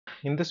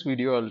In this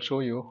video, I'll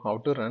show you how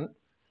to run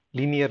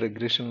linear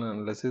regression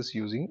analysis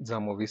using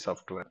JAMOVI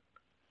software.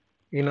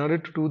 In order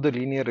to do the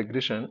linear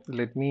regression,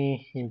 let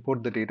me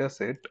import the data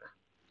set.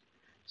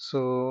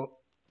 So,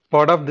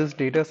 part of this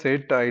data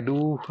set, I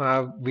do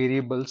have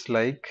variables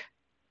like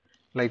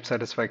life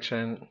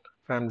satisfaction,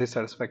 family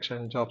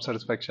satisfaction, job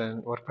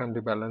satisfaction, work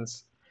family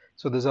balance.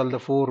 So, these are the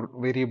four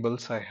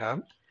variables I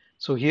have.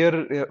 So,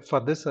 here for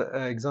this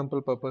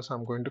example purpose,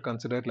 I'm going to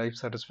consider life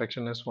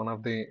satisfaction as one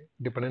of the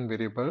dependent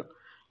variable,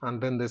 and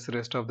then this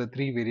rest of the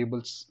three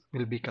variables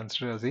will be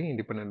considered as the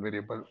independent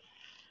variable.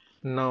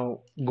 Now,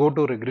 go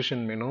to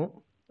regression menu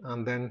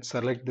and then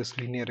select this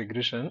linear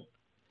regression.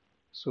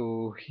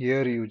 So,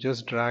 here you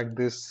just drag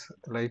this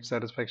life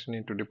satisfaction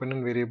into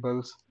dependent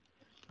variables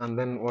and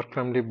then work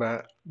family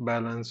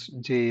balance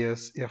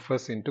JS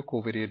FS into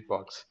covariate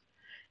box.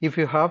 If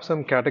you have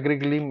some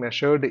categorically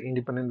measured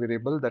independent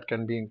variable, that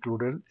can be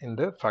included in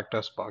the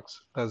factors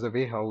box. That's the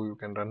way how you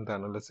can run the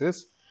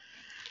analysis.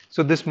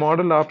 So this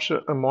model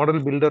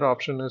builder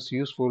option is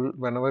useful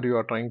whenever you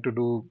are trying to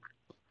do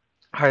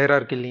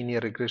hierarchical linear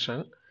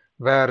regression,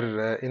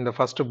 where in the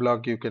first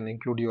block you can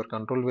include your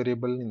control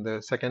variable, in the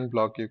second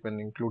block you can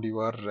include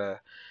your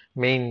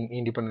main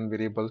independent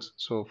variables.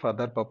 So for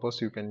that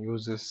purpose you can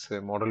use this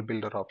model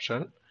builder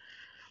option.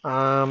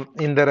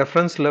 In the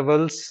reference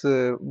levels,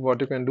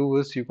 what you can do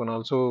is you can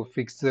also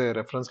fix the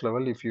reference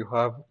level if you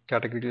have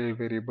categorical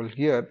variable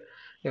here.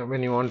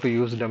 When you want to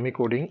use dummy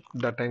coding,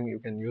 that time you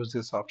can use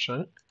this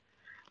option.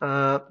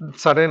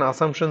 Certain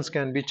assumptions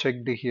can be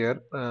checked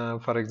here.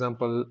 For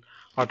example,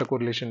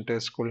 autocorrelation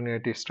test,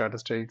 collinearity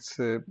statistics.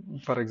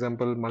 For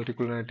example,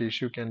 multicollinearity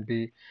issue can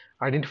be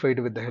identified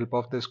with the help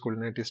of this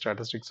collinearity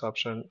statistics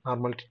option.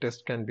 Normality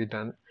test can be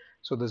done.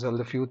 So these are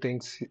the few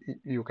things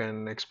you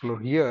can explore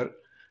here.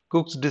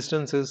 Cook's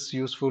distance is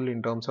useful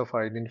in terms of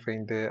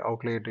identifying the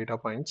outlier data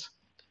points.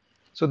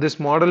 So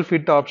this model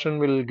fit option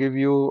will give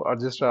you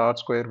adjust R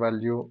square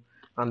value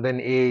and then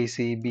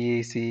AIC,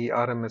 BAC,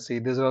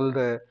 RMSE. These are all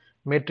the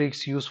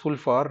metrics useful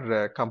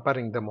for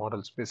comparing the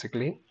models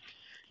basically.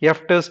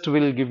 F test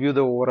will give you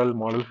the overall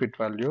model fit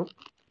value.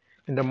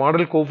 In the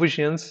model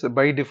coefficients,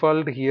 by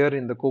default here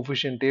in the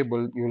coefficient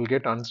table, you will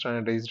get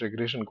unstandardized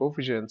regression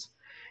coefficients.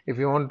 If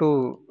you want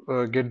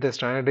to get the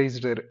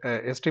standardized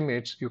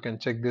estimates, you can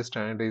check this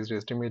standardized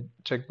estimate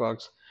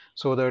checkbox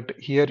so that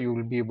here you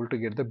will be able to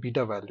get the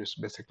beta values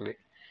basically.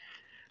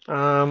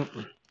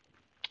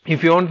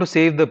 If you want to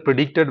save the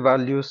predicted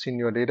values in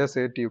your data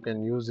set, you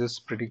can use this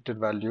predicted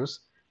values.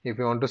 If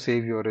you want to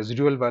save your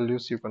residual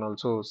values, you can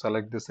also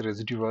select this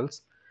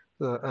residuals.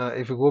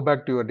 If you go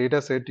back to your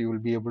data set, you will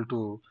be able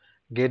to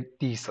get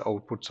these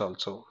outputs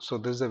also. So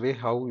this is a way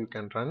how you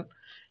can run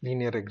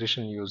linear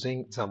regression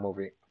using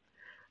JAMOVI.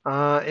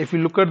 If you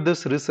look at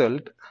this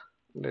result,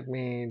 let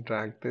me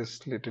drag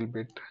this little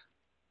bit.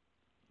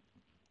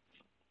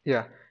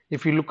 Yeah,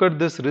 if you look at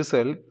this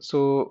result,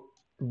 so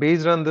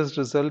based on this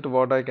result,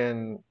 what I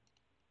can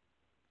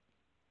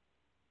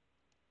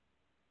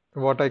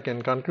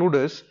conclude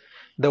is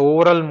the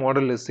overall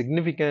model is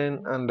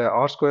significant and the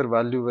R square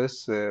value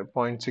is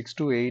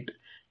 0.628,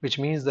 which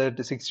means that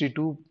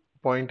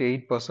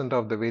 62.8%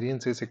 of the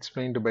variance is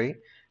explained by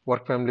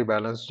work family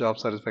balance, job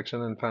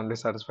satisfaction, and family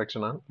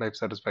satisfaction and life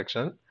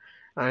satisfaction.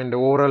 And the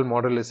overall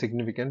model is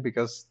significant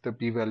because the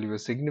p value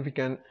is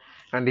significant.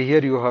 And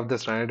here you have the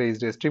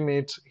standardized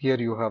estimates, here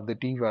you have the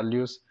t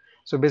values.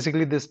 So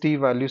basically, these t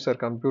values are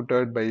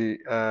computed by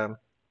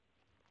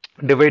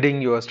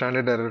dividing your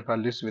standard error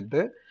values with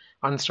the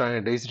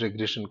unstandardized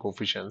regression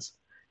coefficients.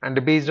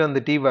 And based on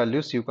the t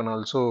values, you can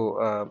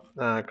also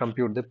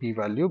compute the p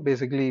value.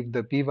 Basically, if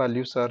the p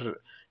values are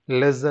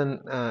less than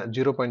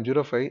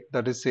 0.05,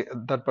 that is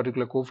that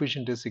particular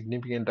coefficient is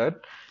significant at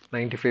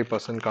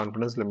 95%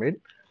 confidence limit.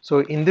 So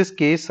in this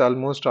case,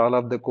 almost all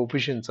of the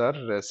coefficients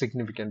are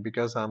significant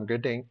because I'm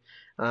getting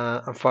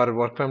for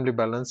work family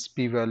balance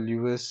p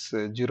value is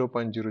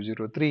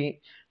 0.003.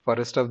 For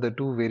rest of the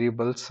two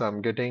variables,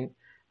 I'm getting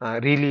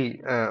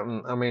really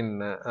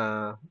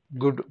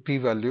good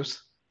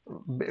p-values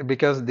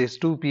because these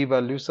two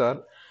p-values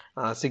are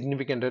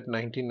significant at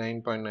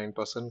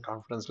 99.9%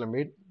 confidence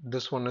limit.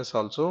 This one is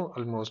also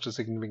almost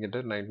significant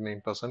at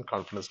 99%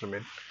 confidence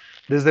limit.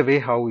 This is the way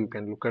how you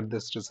can look at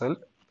this result.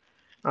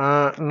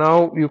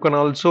 Now you can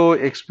also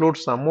explore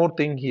some more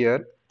thing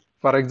here.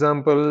 For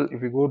example,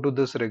 if you go to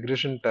this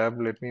regression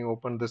tab, let me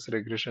open this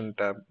regression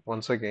tab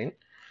once again.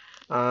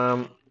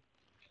 um,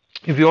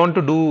 if you want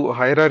to do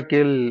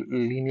hierarchical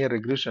linear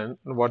regression,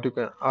 what you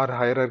can or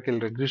hierarchical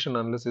regression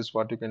analysis,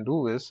 what you can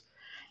do is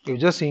you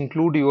just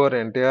include your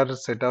entire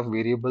set of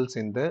variables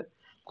in the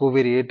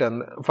covariate.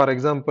 And for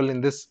example,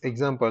 in this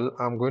example,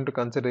 I'm going to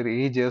consider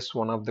age as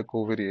one of the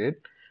covariate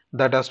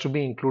that has to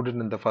be included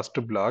in the first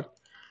block,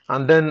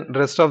 and then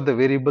rest of the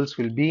variables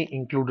will be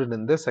included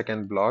in the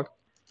second block,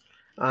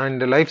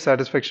 and life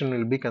satisfaction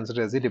will be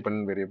considered as a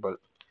dependent variable.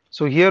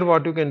 So here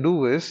what you can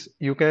do is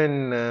you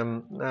can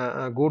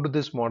go to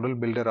this model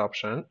builder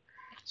option.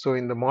 So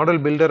in the model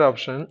builder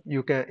option,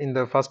 you can in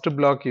the first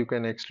block you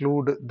can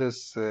exclude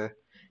this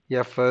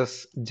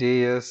FS,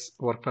 JS,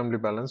 work family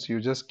balance, you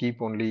just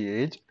keep only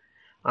age.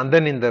 And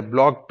then in the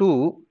block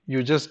 2,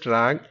 you just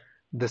drag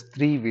these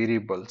three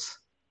variables.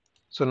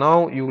 So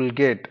now you will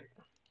get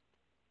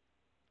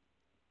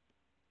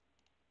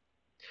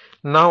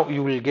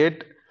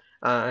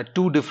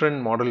two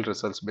different model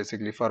results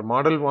basically. For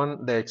model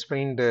 1, they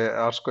explained the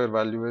R square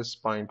value is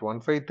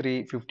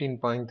 0.153,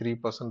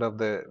 15.3% of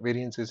the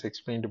variance is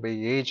explained by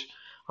age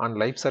and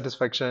life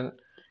satisfaction,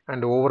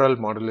 and the overall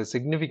model is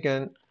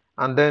significant.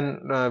 And then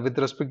with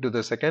respect to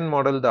the second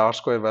model, the R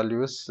square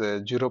value is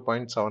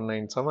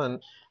 0.797,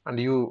 and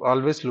you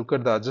always look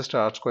at the adjusted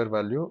R square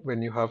value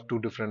when you have two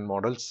different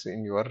models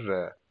in your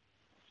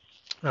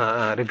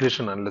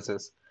regression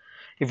analysis.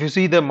 If you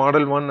see the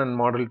model 1 and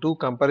model 2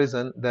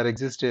 comparison, there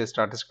exists a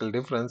statistical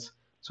difference.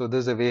 So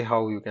this is a way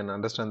how you can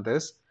understand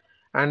this.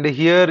 And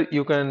here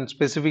you can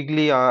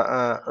specifically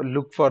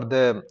look for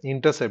the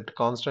intercept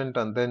constant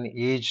and then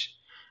age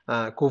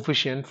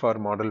coefficient for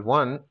model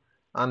 1.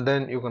 And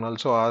then you can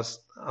also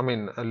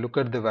look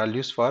at the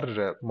values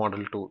for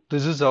model 2.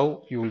 This is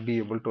how you will be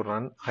able to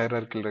run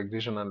hierarchical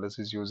regression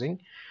analysis using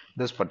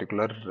this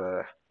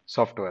particular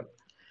software.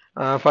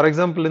 For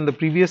example, in the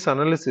previous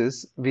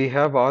analysis, we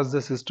have asked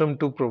the system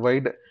to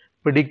provide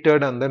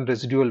predicted and then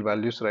residual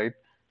values, right?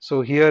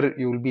 So here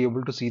you will be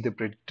able to see the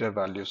predictor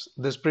values.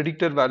 These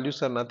predictor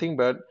values are nothing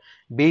but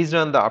based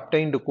on the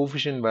obtained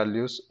coefficient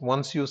values.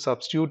 Once you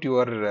substitute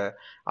your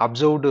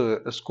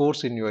observed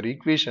scores in your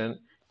equation,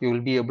 you will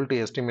be able to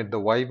estimate the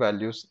y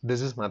values.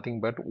 This is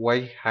nothing but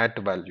y hat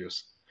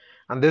values.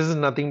 And this is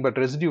nothing but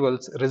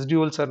residuals.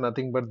 Residuals are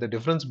nothing but the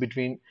difference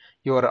between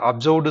your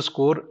observed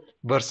score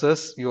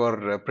versus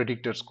your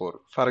predicted score.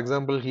 For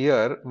example,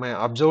 here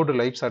my observed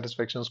life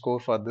satisfaction score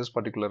for this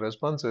particular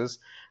response is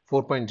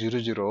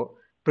 4.00.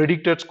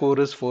 Predicted score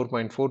is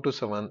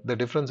 4.427. The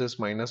difference is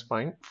minus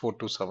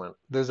 0.427.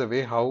 This is a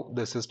way how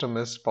the system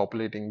is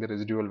populating the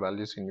residual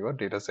values in your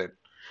data set.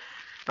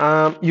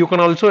 You can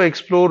also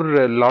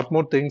explore a lot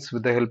more things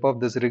with the help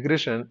of this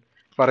regression.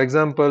 For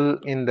example,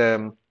 in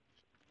the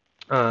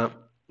uh,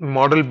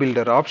 model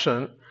builder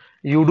option,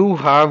 you do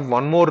have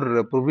one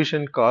more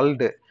provision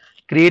called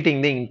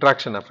creating the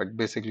interaction effect.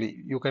 Basically,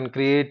 you can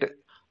create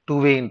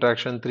two-way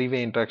interaction,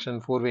 three-way interaction,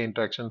 four-way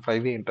interaction,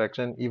 five-way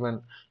interaction.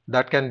 Even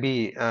that can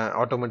be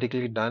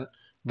automatically done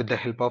with the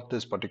help of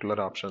this particular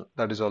option.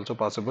 That is also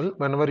possible.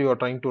 Whenever you are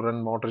trying to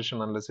run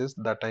moderation analysis,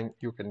 that time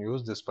you can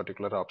use this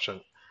particular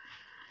option.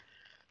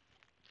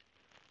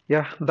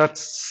 Yeah,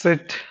 that's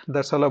it.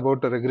 That's all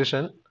about the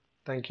regression.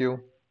 Thank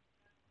you.